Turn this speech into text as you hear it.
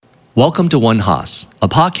Welcome to One Haas, a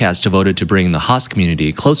podcast devoted to bringing the Haas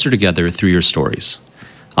community closer together through your stories.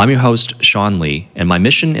 I'm your host, Sean Lee, and my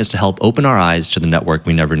mission is to help open our eyes to the network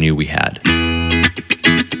we never knew we had.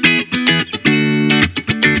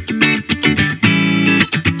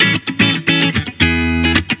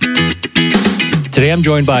 Today I'm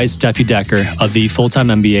joined by Steffi Decker of the Full-Time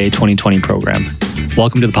MBA 2020 program.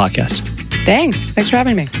 Welcome to the podcast. Thanks for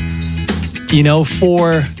having me. You know,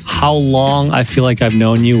 for how long I feel like I've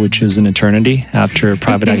known you, which is an eternity after a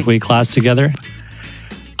private equity class together,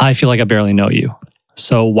 I feel like I barely know you.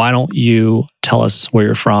 So why don't you tell us where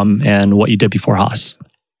you're from and what you did before Haas?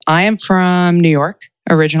 I am from New York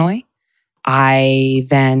originally. I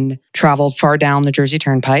then traveled far down the Jersey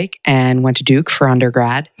Turnpike and went to Duke for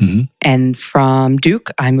undergrad. Mm-hmm. And from Duke,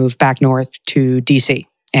 I moved back north to DC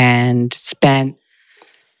and spent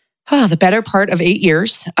the better part of 8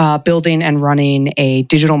 years building and running a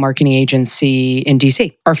digital marketing agency in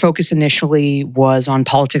DC. Our focus initially was on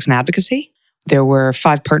politics and advocacy. There were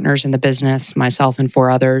 5 partners in the business, myself and 4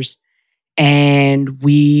 others. And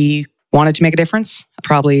we wanted to make a difference.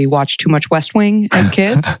 Probably watched too much West Wing as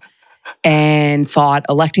kids and thought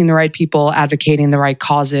electing the right people, advocating the right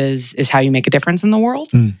causes is how you make a difference in the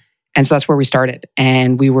world. And so that's where we started.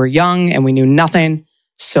 And we were young and we knew nothing.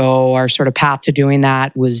 So our sort of path to doing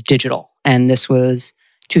that was digital. And this was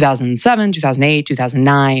 2007, 2008,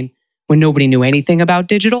 2009, when nobody knew anything about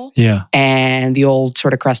digital. Yeah. And the old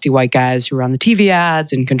sort of crusty white guys who run the TV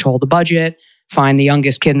ads and control the budget find the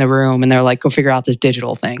youngest kid in the room and they're like, go figure out this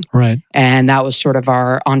digital thing. Right. And that was sort of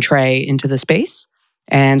our entree into the space.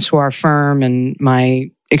 And so our firm and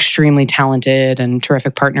my extremely talented and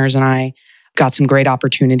terrific partners and I got some great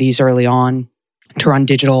opportunities early on to run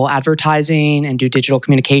digital advertising and do digital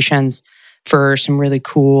communications for some really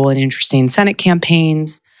cool and interesting Senate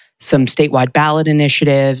campaigns, some statewide ballot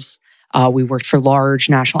initiatives. We worked for large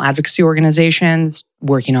national advocacy organizations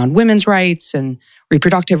working on women's rights and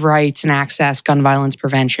reproductive rights and access, gun violence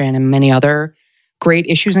prevention, and many other great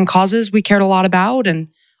issues and causes we cared a lot about. And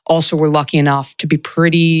also were lucky enough to be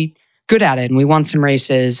pretty good at it. And we won some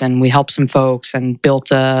races and we helped some folks and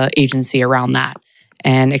built an agency around that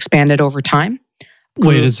and expanded over time.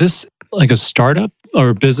 Wait, is this like a startup or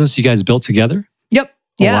a business you guys built together? Yep.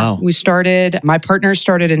 Yeah. Oh, wow. My partners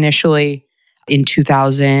started initially in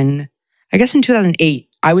 2008.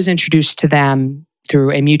 I was introduced to them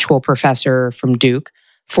through a mutual professor from Duke.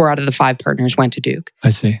 4 out of the 5 partners went to Duke. I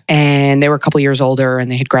see. And they were a couple years older and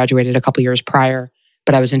they had graduated a couple years prior.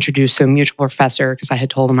 But I was introduced to a mutual professor because I had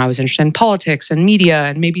told him I was interested in politics and media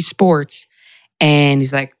and maybe sports. And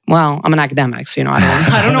he's like, well, I'm an academic, so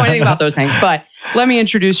I don't know anything about those things, but let me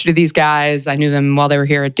introduce you to these guys. I knew them while they were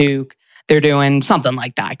here at Duke. They're doing something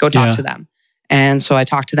like that. Go talk to them. And so I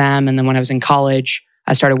talked to them. And then when I was in college,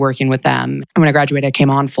 I started working with them. And when I graduated, I came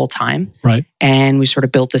on full time. Right. And we sort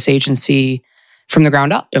of built this agency from the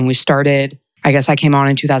ground up. And we started, I guess I came on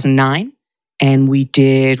in 2009. And we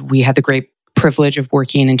had the great privilege of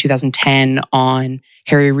working in 2010 on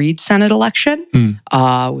Harry Reid's Senate election,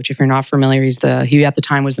 which if you're not familiar, he at the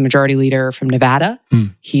time was the majority leader from Nevada.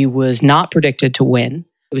 He was not predicted to win.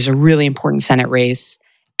 It was a really important Senate race.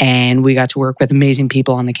 And we got to work with amazing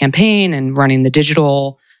people on the campaign and running the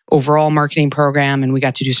digital overall marketing program. And we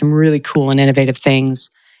got to do some really cool and innovative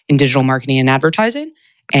things in digital marketing and advertising.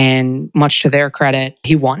 And much to their credit,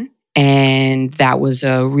 he won. And that was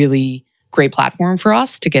a really great platform for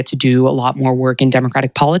us to get to do a lot more work in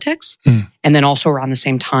democratic politics. And then also around the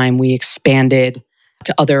same time, we expanded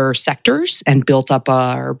to other sectors and built up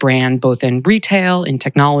our brand both in retail, in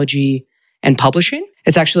technology, and publishing.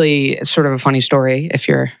 It's actually sort of a funny story. If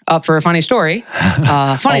you're up for a funny story,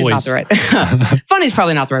 funny is not the right. Funny is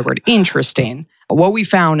probably not the right word. Interesting. What we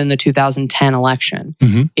found in the 2010 election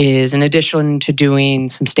is, in addition to doing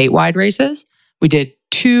some statewide races, we did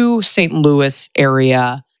 2 St. Louis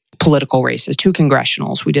area political races, 2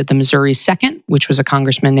 congressionals. We did the Missouri 2nd, which was a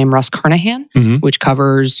congressman named Russ Carnahan, which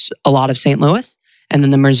covers a lot of St. Louis. And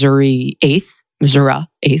then the Missouri 8th, I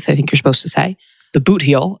think you're supposed to say, the boot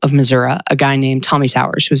heel of Missouri, a guy named Tommy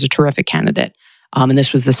Sowers, who was a terrific candidate. And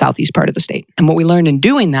this was the southeast part of the state. And what we learned in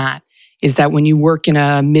doing that is that when you work in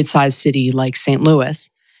a mid-sized city like St. Louis,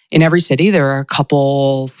 in every city, there are a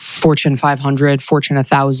couple Fortune 500, Fortune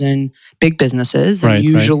 1,000 big businesses. And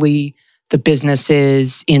usually the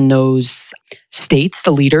businesses in those states,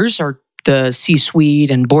 the leaders or the C-suite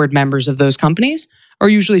and board members of those companies are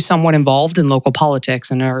usually somewhat involved in local politics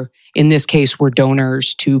and are, in this case, were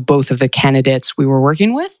donors to both of the candidates we were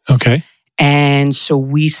working with. Okay. And so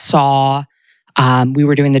we saw, we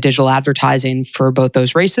were doing the digital advertising for both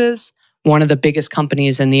those races. One of the biggest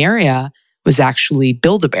companies in the area was actually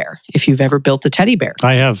Build-A-Bear. If you've ever built a teddy bear.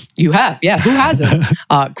 I have. You have, yeah. Who hasn't?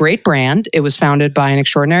 Great brand. It was founded by an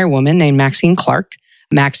extraordinary woman named Maxine Clark.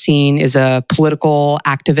 Maxine is a political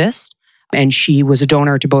activist, and she was a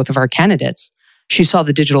donor to both of our candidates. She saw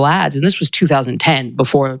the digital ads, and this was 2010,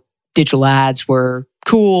 before digital ads were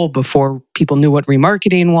cool, before people knew what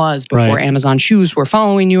remarketing was, before Amazon shoes were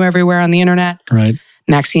following you everywhere on the internet. Right.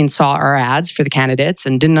 Maxine saw our ads for the candidates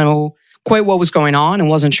and didn't know quite what was going on and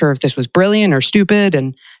wasn't sure if this was brilliant or stupid.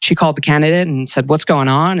 And she called the candidate and said, "What's going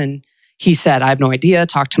on?" And he said, "I have no idea.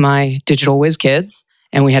 Talk to my digital whiz kids."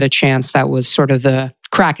 And we had a chance that was sort of the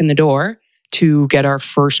crack in the door to get our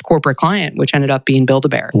first corporate client, which ended up being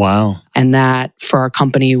Build-A-Bear. Wow. And that for our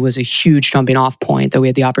company was a huge jumping off point, that we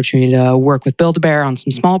had the opportunity to work with Build-A-Bear on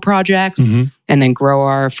some small projects and then grow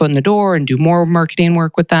our foot in the door and do more marketing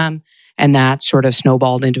work with them. And that sort of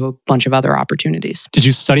snowballed into a bunch of other opportunities. Did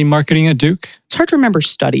you study marketing at Duke? It's hard to remember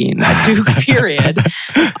studying at Duke, period.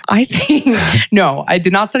 No, I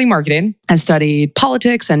did not study marketing. I studied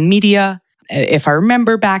politics and media. If I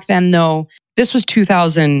remember back then, though, this was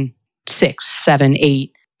 2006, 7,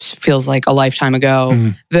 8. Feels like a lifetime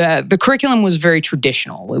ago. The curriculum was very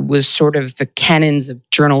traditional. It was sort of the canons of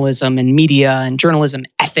journalism and media and journalism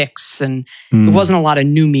ethics. And there wasn't a lot of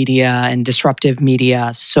new media and disruptive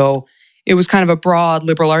media. So it was kind of a broad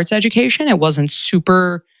liberal arts education. It wasn't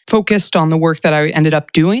super focused on the work that I ended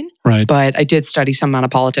up doing. Right. But I did study some amount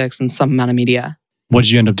of politics and some amount of media. What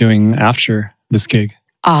did you end up doing after this gig?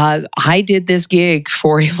 I did this gig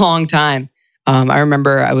for a long time. I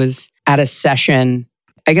remember I was at a session,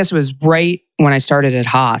 I guess it was right when I started at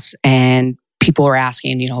Haas, and people were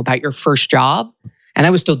asking, about your first job. And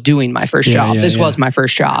I was still doing my first job. This was my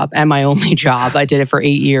first job and my only job. I did it for 8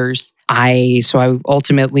 years.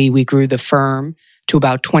 Ultimately, we grew the firm to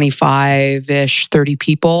about 25-ish, 30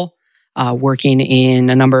 people, working in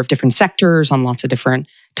a number of different sectors on lots of different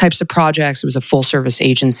types of projects. It was a full service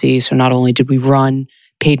agency. So not only did we run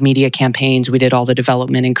paid media campaigns, we did all the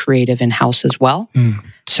development and creative in-house as well.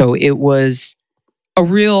 So it was a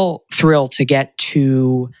real thrill to get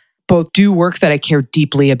to both do work that I care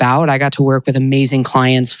deeply about. I got to work with amazing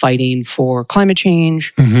clients fighting for climate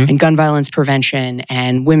change and gun violence prevention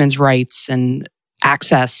and women's rights and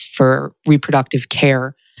access for reproductive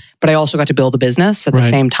care. But I also got to build a business at the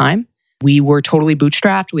same time. We were totally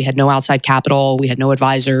bootstrapped. We had no outside capital. We had no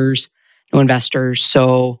advisors, no investors.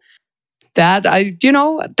 So that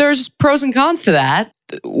there's pros and cons to that.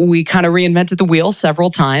 We kind of reinvented the wheel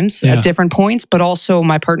several times at different points, but also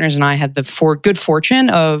my partners and I had the good fortune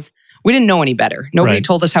of, we didn't know any better. Nobody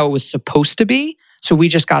told us how it was supposed to be. So we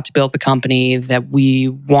just got to build the company that we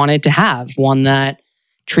wanted to have, one that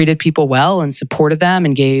treated people well and supported them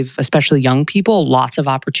and gave especially young people lots of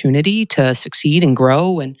opportunity to succeed and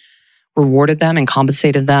grow, and rewarded them and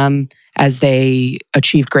compensated them as they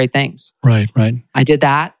achieved great things. Right. I did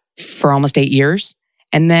that for almost 8 years.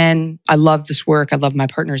 And then I loved this work. I loved my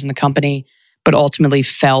partners in the company, but ultimately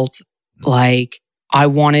felt like I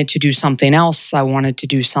wanted to do something else. I wanted to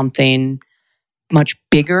do something much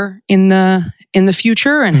bigger in the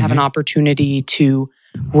future and have an opportunity to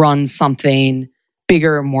run something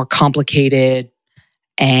bigger, more complicated.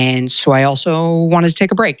 And so I also wanted to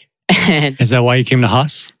take a break. Is that why you came to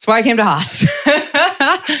Haas? That's why I came to Haas.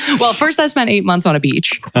 Well, first I spent 8 months on a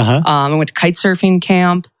beach. I went to kite surfing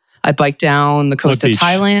camp. I biked down the coast of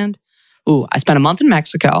Thailand. I spent a month in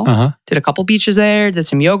Mexico. Did a couple beaches there, did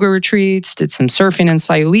some yoga retreats, did some surfing in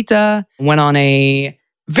Sayulita, went on a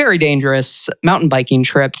very dangerous mountain biking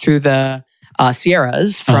trip through the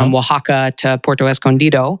Sierras from Oaxaca to Puerto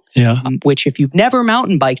Escondido, which if you've never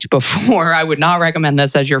mountain biked before, I would not recommend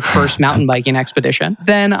this as your first mountain biking expedition.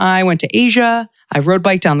 Then I went to Asia. I road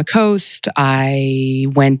biked down the coast. I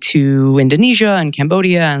went to Indonesia and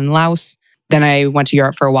Cambodia and Laos. Then I went to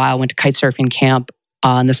Europe for a while, went to kite surfing camp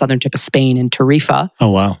on the southern tip of Spain in Tarifa. Oh,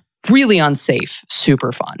 wow. Really unsafe,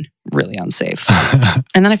 super fun, really unsafe.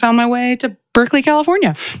 And then I found my way to Berkeley,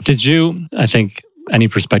 California. Did you, I think any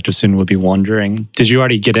prospective student would be wondering, did you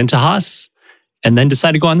already get into Haas and then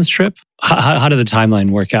decide to go on this trip? How did the timeline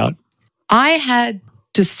work out? I had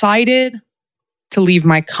decided to leave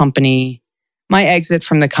my company. My exit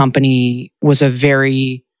from the company was a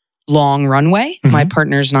very long runway. My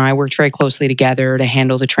partners and I worked very closely together to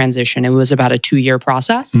handle the transition. It was about a 2-year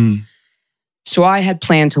process. So I had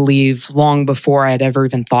planned to leave long before I had ever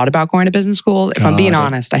even thought about going to business school. If I'm being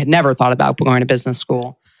honest, I had never thought about going to business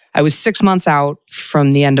school. I was 6 months out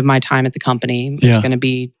from the end of my time at the company. It was going to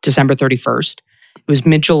be December 31st. It was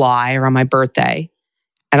mid-July around my birthday.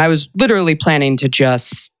 And I was literally planning to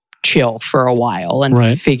just chill for a while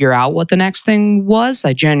and figure out what the next thing was.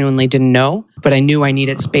 I genuinely didn't know, but I knew I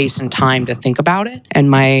needed space and time to think about it.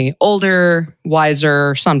 And my older,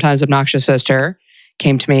 wiser, sometimes obnoxious sister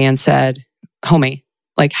came to me and said, homie,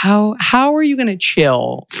 like how are you going to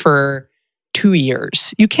chill for 2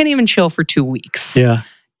 years? You can't even chill for 2 weeks. Yeah.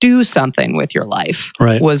 Do something with your life,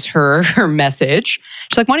 was her message.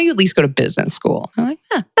 She's like, why don't you at least go to business school? I'm like,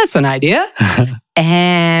 yeah, that's an idea.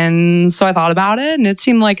 And so I thought about it and it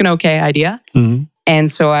seemed like an okay idea. Mm-hmm. And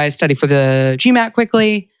so I studied for the GMAT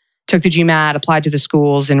quickly, took the GMAT, applied to the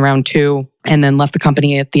schools in round 2, and then left the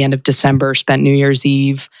company at the end of December, spent New Year's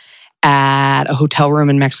Eve at a hotel room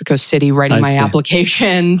in Mexico City writing my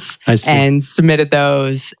applications and submitted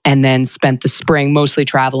those, and then spent the spring mostly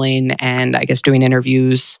traveling and I guess doing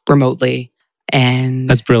interviews remotely. And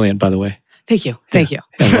that's brilliant, by the way. Thank you. Thank you.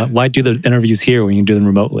 Yeah, why do the interviews here when you can do them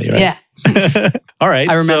remotely, right? Yeah. All right.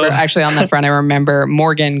 I remember actually on that front, I remember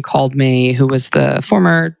Morgan called me, who was the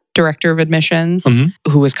former director of admissions,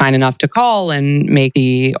 who was kind enough to call and make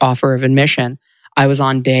the offer of admission. I was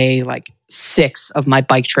on day 6 of my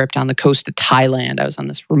bike trip down the coast of Thailand. I was on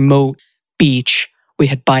this remote beach. We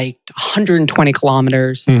had biked 120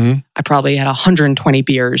 kilometers. I probably had 120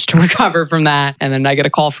 beers to recover from that. And then I get a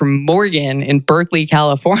call from Morgan in Berkeley,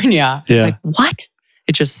 California. Yeah. Like, what?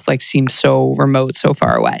 It just seemed so remote, so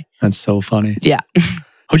far away. That's so funny. Yeah.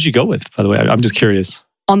 Who'd you go with, by the way? I'm just curious.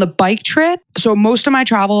 On the bike trip, so most of my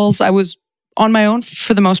travels, I was on my own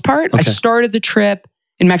for the most part. Okay. I started the trip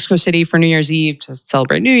in Mexico City for New Year's Eve to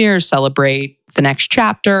celebrate New Year's, celebrate the next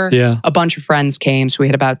chapter. Yeah. A bunch of friends came. So we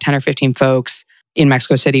had about 10 or 15 folks in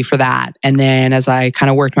Mexico City for that. And then as I kind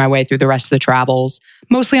of worked my way through the rest of the travels,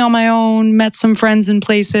 mostly on my own, met some friends in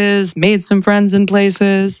places, made some friends in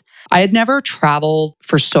places. I had never traveled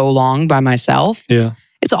for so long by myself. Yeah.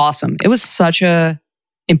 It's awesome. It was such a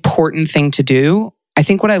important thing to do. I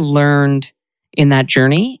think what I learned in that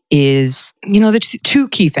journey is, the two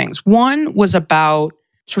key things. One was about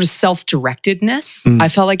sort of self-directedness. I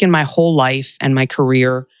felt like in my whole life and my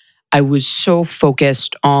career, I was so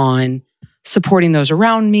focused on supporting those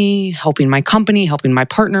around me, helping my company, helping my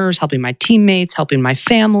partners, helping my teammates, helping my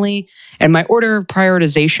family. And my order of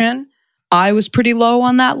prioritization, I was pretty low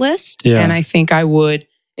on that list. Yeah. And I think I would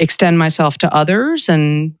extend myself to others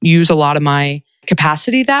and use a lot of my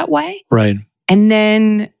capacity that way. Right. And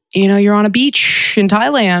then, you're on a beach in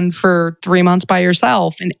Thailand for 3 months by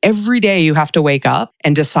yourself. And every day you have to wake up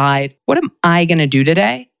and decide, what am I going to do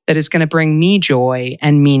today that is going to bring me joy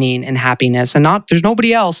and meaning and happiness? And there's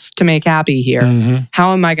nobody else to make happy here. Mm-hmm.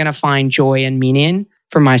 How am I going to find joy and meaning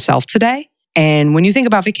for myself today? And when you think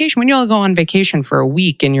about vacation, when you only go on vacation for a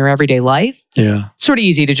week in your everyday life, it's sort of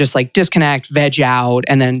easy to just disconnect, veg out,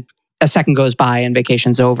 and then a second goes by and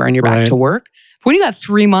vacation's over and you're back to work. When you got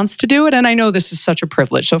 3 months to do it, and I know this is such a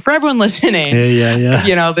privilege. So for everyone listening,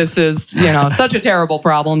 this is, such a terrible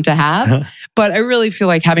problem to have. But I really feel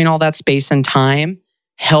like having all that space and time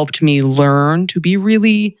helped me learn to be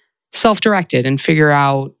really self-directed and figure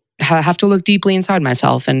out how I have to look deeply inside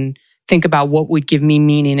myself and think about what would give me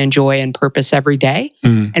meaning and joy and purpose every day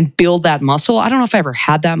and build that muscle. I don't know if I ever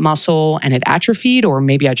had that muscle and it atrophied, or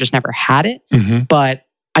maybe I just never had it, but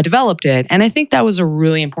I developed it. And I think that was a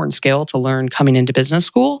really important skill to learn coming into business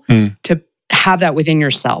school, to have that within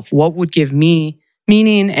yourself. What would give me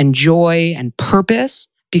meaning and joy and purpose?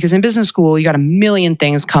 Because in business school, you got a million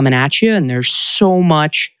things coming at you and there's so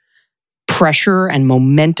much pressure and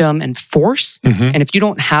momentum and force. And if you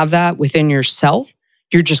don't have that within yourself,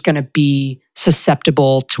 you're just going to be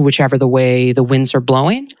susceptible to whichever the way the winds are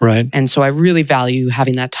blowing. Right. And so I really value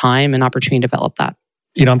having that time and opportunity to develop that.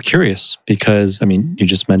 I'm curious because, you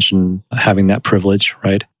just mentioned having that privilege,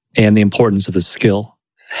 right? And the importance of the skill.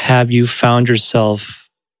 Have you found yourself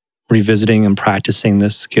revisiting and practicing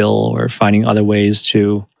this skill or finding other ways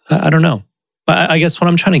to, I don't know. I guess what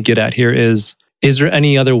I'm trying to get at here is there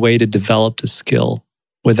any other way to develop the skill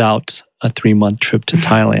without a 3-month trip to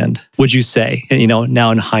Thailand, would you say,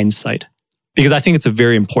 now in hindsight? Because I think it's a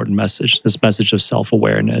very important message, this message of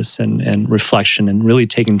self-awareness and reflection and really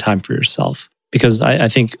taking time for yourself. Because I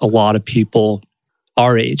think a lot of people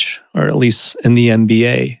our age, or at least in the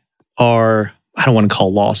MBA, are, I don't want to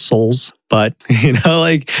call lost souls, but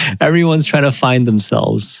everyone's trying to find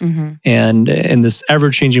themselves. And in this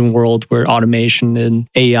ever-changing world where automation and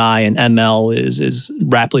AI and ML is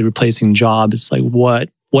rapidly replacing jobs, it's like,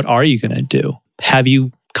 what are you going to do? Have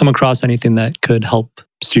you come across anything that could help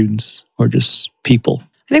students or just people?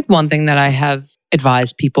 I think one thing that I have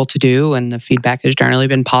advised people to do, and the feedback has generally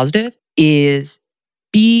been positive, is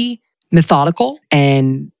be methodical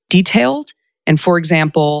and detailed. And for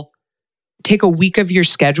example, take a week of your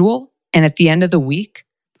schedule and at the end of the week,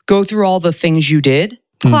 go through all the things you did.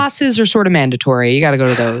 Classes are sort of mandatory. You got to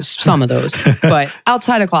go to those, some of those. But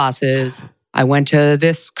outside of classes, I went to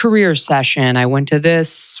this career session. I went to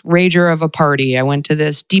this rager of a party. I went to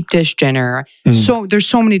this deep dish dinner. So there's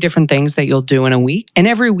so many different things that you'll do in a week. And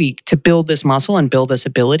every week to build this muscle and build this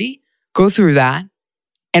ability, go through that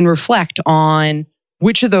and reflect on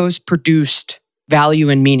which of those produced value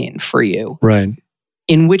and meaning for you. Right.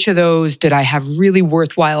 In which of those did I have really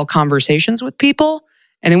worthwhile conversations with people?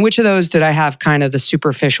 And in which of those did I have kind of the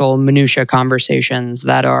superficial minutia conversations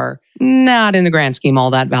that are not in the grand scheme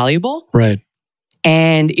all that valuable? Right.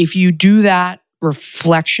 And if you do that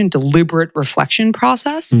deliberate reflection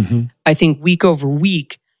process, I think week over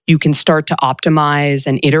week, you can start to optimize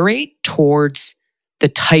and iterate towards the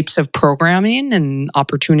types of programming and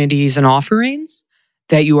opportunities and offerings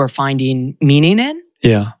that you are finding meaning in.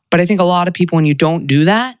 Yeah. But I think a lot of people, when you don't do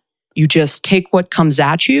that, you just take what comes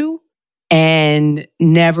at you and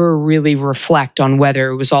never really reflect on whether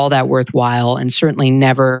it was all that worthwhile, and certainly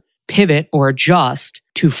never pivot or adjust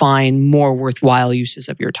to find more worthwhile uses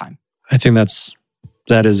of your time. I think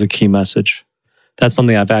that is a key message. That's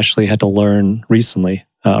something I've actually had to learn recently,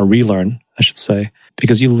 relearn, I should say,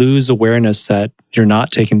 because you lose awareness that you're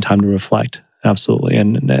not taking time to reflect. Absolutely.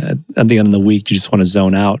 And at the end of the week, you just want to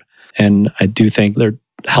zone out. And I do think there are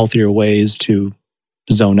healthier ways to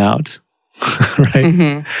zone out.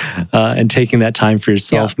 Right? And taking that time for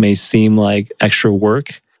yourself may seem like extra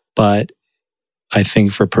work, but I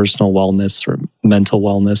think for personal wellness or mental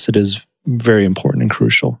wellness, it is very important and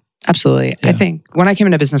crucial. Absolutely. Yeah. I think when I came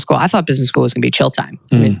into business school, I thought business school was going to be chill time.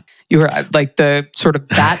 I mean, you were like the sort of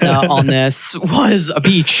BATNA on this was a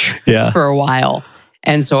beach for a while.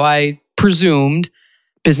 And so I presumed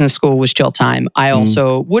business school was chill time. I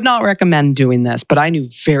also would not recommend doing this, but I knew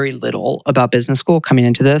very little about business school coming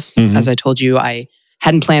into this. As I told you, I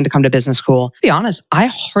hadn't planned to come to business school. To be honest,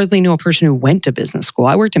 I hardly knew a person who went to business school.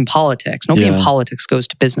 I worked in politics. Nobody in politics goes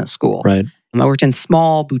to business school. Right. I worked in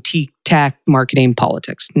small boutique tech marketing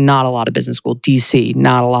politics. Not a lot of business school. DC,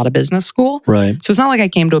 not a lot of business school. Right. So it's not like I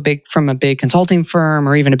came from a big consulting firm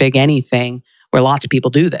or even a big anything where lots of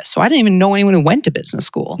people do this. So I didn't even know anyone who went to business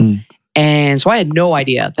school. And so I had no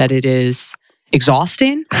idea that it is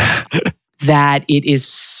exhausting, that it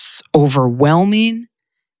is overwhelming.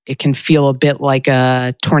 It can feel a bit like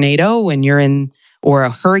a tornado when you're in, or a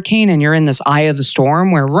hurricane and you're in this eye of the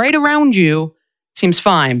storm where right around you seems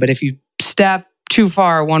fine. But if you step too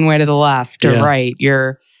far one way to the left or right,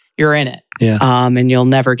 you're in it. Yeah. And you'll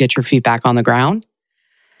never get your feet back on the ground.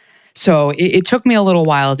 So it took me a little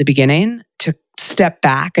while at the beginning to step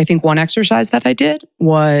back. I think one exercise that I did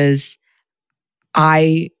was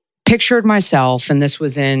I pictured myself, and this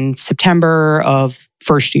was in September of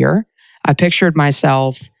first year, I pictured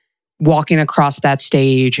myself walking across that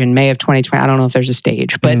stage in May of 2020. I don't know if there's a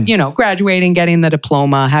stage, but graduating, getting the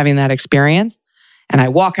diploma, having that experience. And I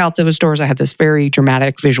walk out those doors. I had this very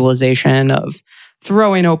dramatic visualization of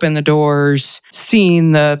throwing open the doors,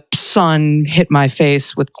 seeing the sun hit my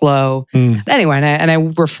face with glow. Anyway, and I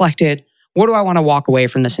reflected, what do I want to walk away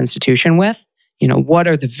from this institution with? What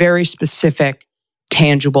are the very specific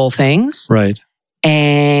tangible things, right?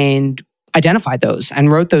 And identified those and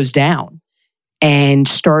wrote those down and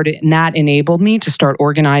that enabled me to start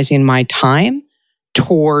organizing my time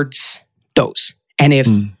towards those. And if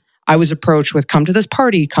I was approached with, come to this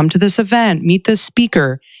party, come to this event, meet this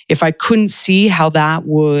speaker, if I couldn't see how that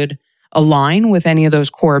would align with any of those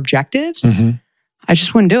core objectives, I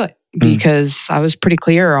just wouldn't do it. Because I was pretty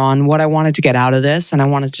clear on what I wanted to get out of this, and I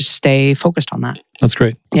wanted to stay focused on that. That's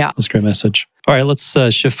great. Yeah. That's a great message. All right, let's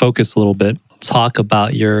shift focus a little bit. Talk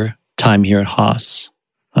about your time here at Haas.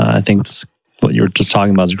 I think what you were just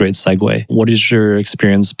talking about is a great segue. What has your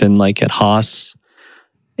experience been like at Haas?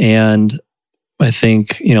 And I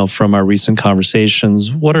think, from our recent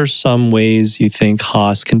conversations, what are some ways you think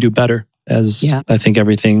Haas can do better? As I think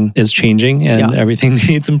everything is changing and everything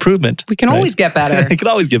needs improvement. We can always get better. It can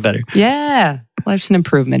always get better. Yeah. Life's an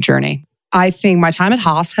improvement journey. I think my time at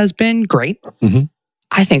Haas has been great.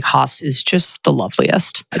 I think Haas is just the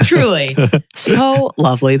loveliest. Truly. So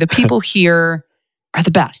lovely. The people here are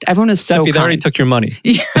the best. Everyone is so kind. They already took your money.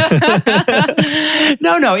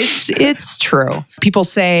 No, it's true. People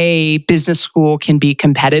say business school can be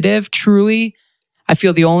competitive. Truly, I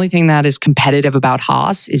feel the only thing that is competitive about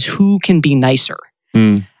Haas is who can be nicer.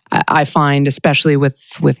 I find, especially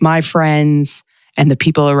with my friends and the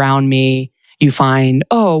people around me, you find,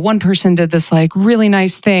 one person did this really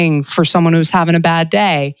nice thing for someone who's having a bad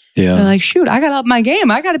day. Yeah. They're like, shoot, I got to up my game.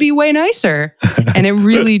 I got to be way nicer. And it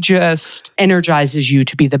really just energizes you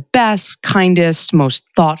to be the best, kindest, most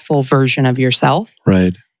thoughtful version of yourself.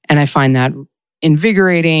 Right. And I find that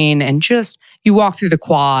invigorating, and just you walk through the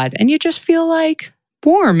quad and you just feel like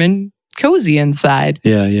warm and cozy inside.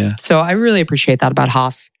 Yeah. So I really appreciate that about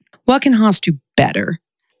Haas. What can Haas do better?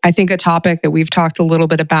 I think a topic that we've talked a little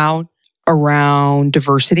bit about around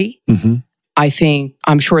diversity. Mm-hmm.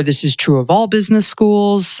 I'm sure this is true of all business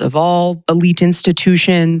schools, of all elite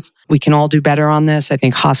institutions. We can all do better on this. I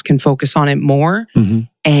think Haas can focus on it more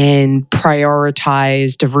and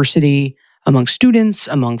prioritize diversity among students,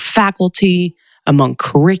 among faculty, among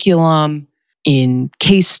curriculum, in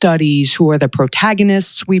case studies, who are the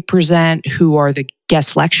protagonists we present, who are the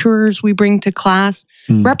guest lecturers we bring to class.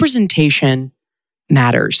 Representation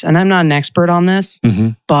matters. And I'm not an expert on this,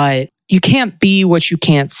 but you can't be what you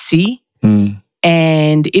can't see.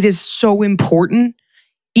 And it is so important,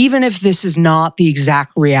 even if this is not the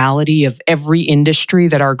exact reality of every industry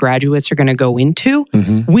that our graduates are going to go into,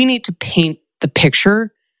 we need to paint the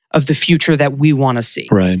picture of the future that we want to see.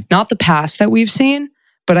 Right. Not the past that we've seen,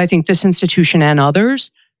 but I think this institution and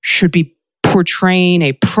others should be portraying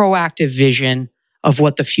a proactive vision of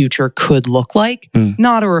what the future could look like,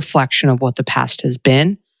 not a reflection of what the past has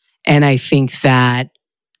been. And I think that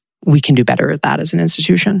we can do better at that as an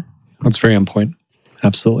institution. That's very on point.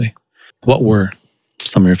 Absolutely. What were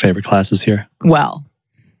some of your favorite classes here? Well,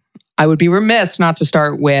 I would be remiss not to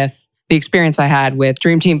start with the experience I had with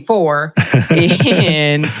Dream Team 4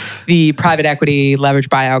 in the private equity leverage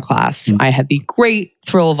buyout class. I had the great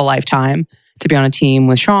thrill of a lifetime to be on a team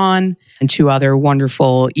with Sean and two other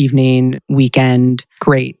wonderful evening, weekend,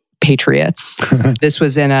 great patriots. This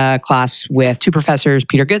was in a class with two professors,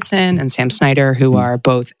 Peter Goodson and Sam Snyder, who are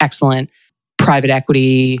both excellent private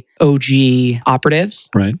equity OG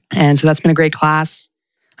operatives. Right. And so that's been a great class.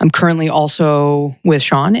 I'm currently also with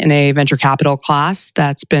Sean in a venture capital class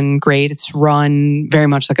that's been great. It's run very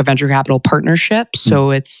much like a venture capital partnership.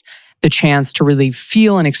 So it's the chance to really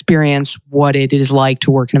feel and experience what it is like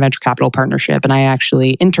to work in a venture capital partnership. And I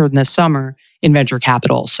actually interned this summer in venture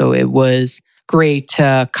capital. So it was great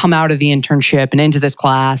to come out of the internship and into this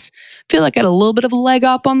class. Feel like I had a little bit of a leg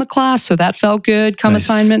up on the class, so that felt good come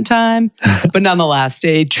assignment time. But nonetheless,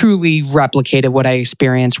 it truly replicated what I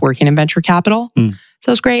experienced working in venture capital. So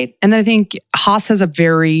it was great. And then I think Haas has a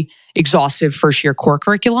very exhaustive first year core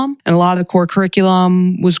curriculum. And a lot of the core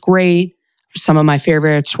curriculum was great. Some of my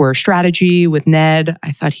favorites were strategy with Ned.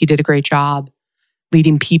 I thought he did a great job.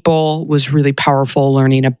 Leading people was really powerful,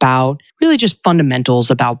 learning about really just fundamentals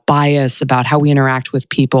about bias, about how we interact with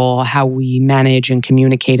people, how we manage and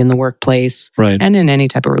communicate in the workplace and in any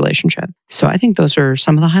type of relationship. So I think those are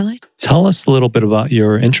some of the highlights. Tell us a little bit about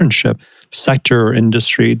your internship. Sector or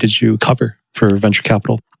industry did you cover for venture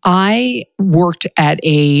capital? I worked at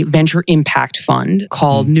a venture impact fund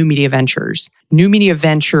called New Media Ventures. New Media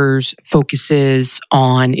Ventures focuses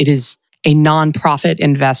on, it is a nonprofit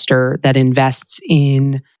investor that invests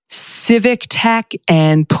in civic tech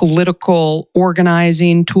and political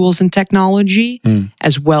organizing tools and technology,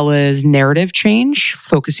 as well as narrative change,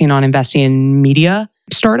 focusing on investing in media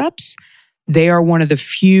startups. They are one of the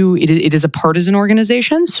few, it is a partisan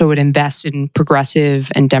organization, so it invests in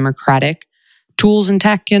progressive and democratic tools and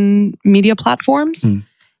tech and media platforms.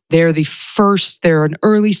 They're an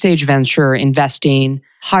early stage venture investing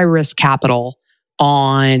high risk capital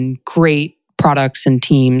on great products and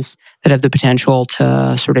teams that have the potential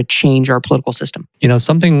to sort of change our political system. You know,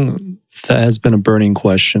 something that has been a burning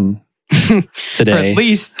question today. For at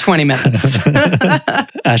least 20 minutes.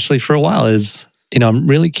 Actually, for a while is, I'm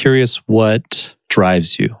really curious what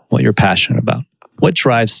drives you, what you're passionate about. What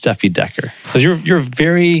drives Steffi Decker? Because you're a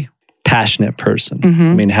very passionate person.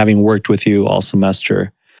 I mean, having worked with you all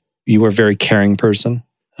semester, you are a very caring person.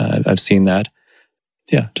 I've seen that.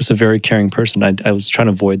 Yeah, just a very caring person. I was trying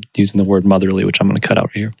to avoid using the word motherly, which I'm going to cut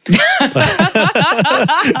out here. It's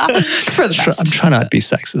for the best. I'm trying not to be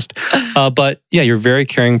sexist. But yeah, you're a very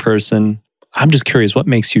caring person. I'm just curious, what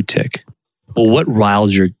makes you tick? Well, what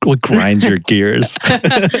grinds your gears?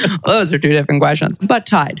 Those are two different questions, but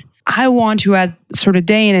tied. I want to, at sort of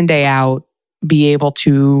day in and day out, be able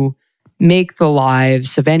to make the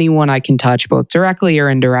lives of anyone I can touch, both directly or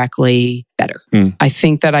indirectly, better. I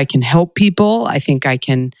think that I can help people. I think I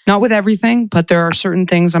can, not with everything, but there are certain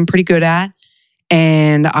things I'm pretty good at.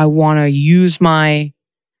 And I want to use my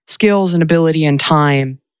skills and ability and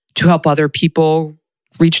time to help other people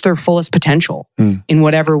reach their fullest potential in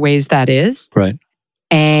whatever ways that is. Right.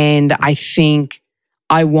 And I think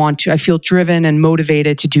I feel driven and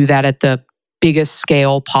motivated to do that at the biggest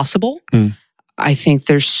scale possible. I think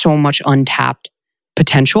there's so much untapped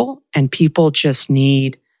potential and people just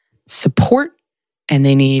need support and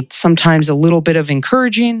they need sometimes a little bit of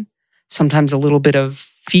encouraging, sometimes a little bit of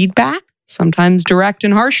feedback, sometimes direct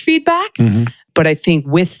and harsh feedback. but I think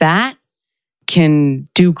with that can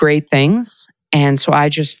do great things. And so I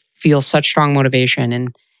just feel such strong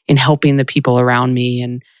motivation in helping the people around me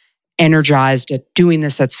and energized at doing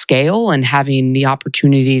this at scale and having the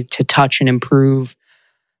opportunity to touch and improve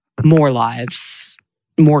more lives,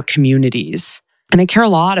 more communities. And I care a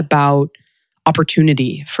lot about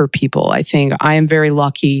opportunity for people. I think I am very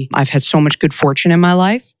lucky. I've had so much good fortune in my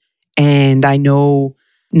life, and I know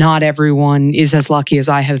not everyone is as lucky as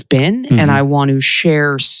I have been. Mm-hmm. And I want to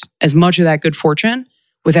share as much of that good fortune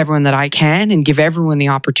with everyone that I can and give everyone the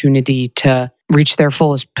opportunity to reach their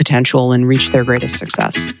fullest potential and reach their greatest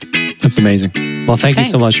success. That's amazing. Well, thank you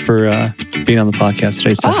so much for being on the podcast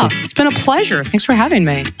today, Stephanie. Oh, it's been a pleasure. Thanks for having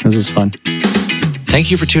me. This is fun.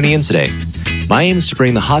 Thank you for tuning in today. My aim is to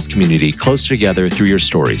bring the Haas community closer together through your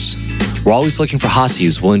stories. We're always looking for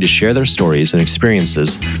Haasies willing to share their stories and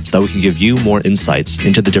experiences so that we can give you more insights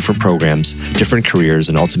into the different programs, different careers,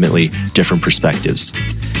 and ultimately different perspectives.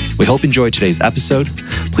 We hope you enjoyed today's episode.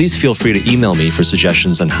 Please feel free to email me for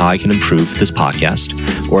suggestions on how I can improve this podcast,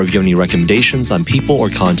 or if you have any recommendations on people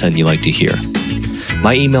or content you'd like to hear.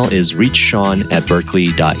 My email is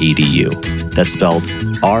reachsean@berkeley.edu. That's spelled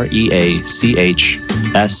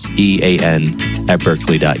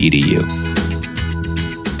REACHSEAN@berkeley.edu.